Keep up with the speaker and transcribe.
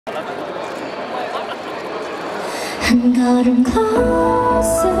한 걸음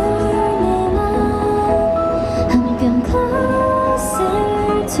closer 내맘 한 뼘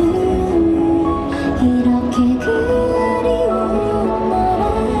closer to you 이렇게 그리운 너를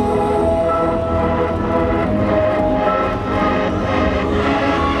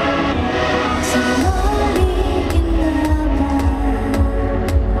저 멀리 있나봐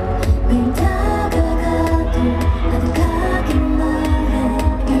늘 다가가도 아득하게 말해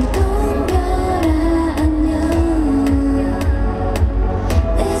별똥별아 안녕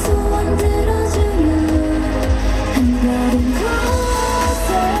내 소원 들어주려 한 걸음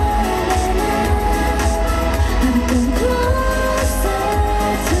closer 한 뼘 closer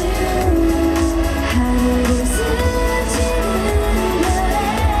to you 하늘을 스치는 별에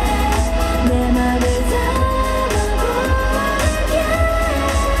내 맘을 담아볼게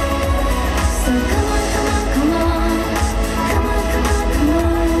So come on, come on, come on, come on, come on, come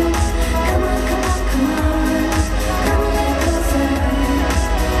on, come on, come on, come on, come a little closer.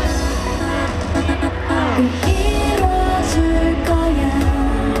 꼭 이뤄줄 거야.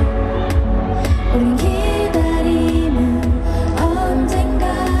 우린 기다림은 언젠가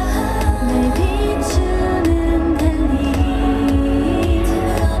날 비추는 달리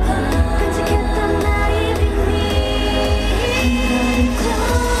끔찍했던 나의 빛이 한 걸음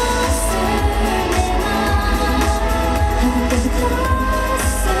closer 내맘 한 뼘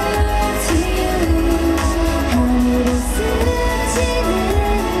closer to you 하늘을 스치는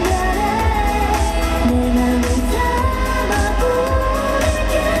별에 내 맘을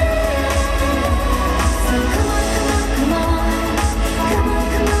담아볼게 So come on, come on, come on, come on,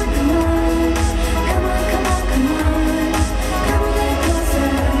 come on, come on, come on, come on, come on, come a little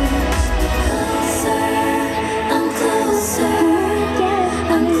closer, closer, I'm closer,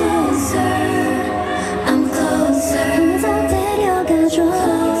 I'm closer, I'm closer, 더 데려가줘,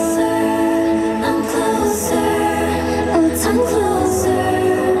 closer, I'm closer, I'm closer,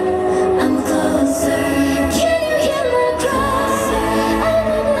 I'm closer. Can you hear my cry? I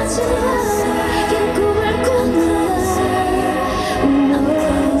know that you love. 긴 꿈을 꾼다. I'm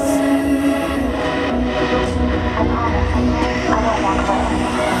closer.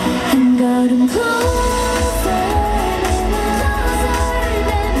 한 걸음 closer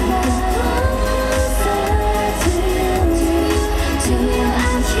closer to you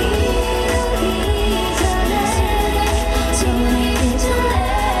I'm here 이전에 지우기 전에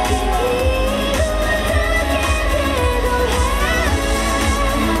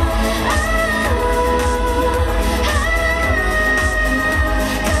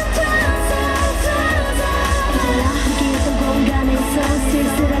이제야 함께했던 공간에서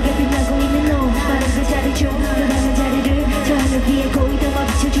쓸쓸하게 빛나고 있는 너 빠른 그 자리 중 너라는 자리를 저 하늘 위에 거의 담아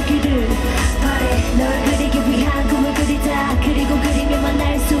비춰주기를 바래 널 그리기 위한 꿈을 그리자 그리고 그리면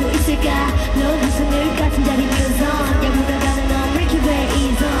만날 수 있을까 넌 하늘 같은 자리 위에서 야물어가는 넌 Milky Way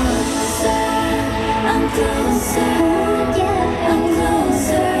is on I'm closer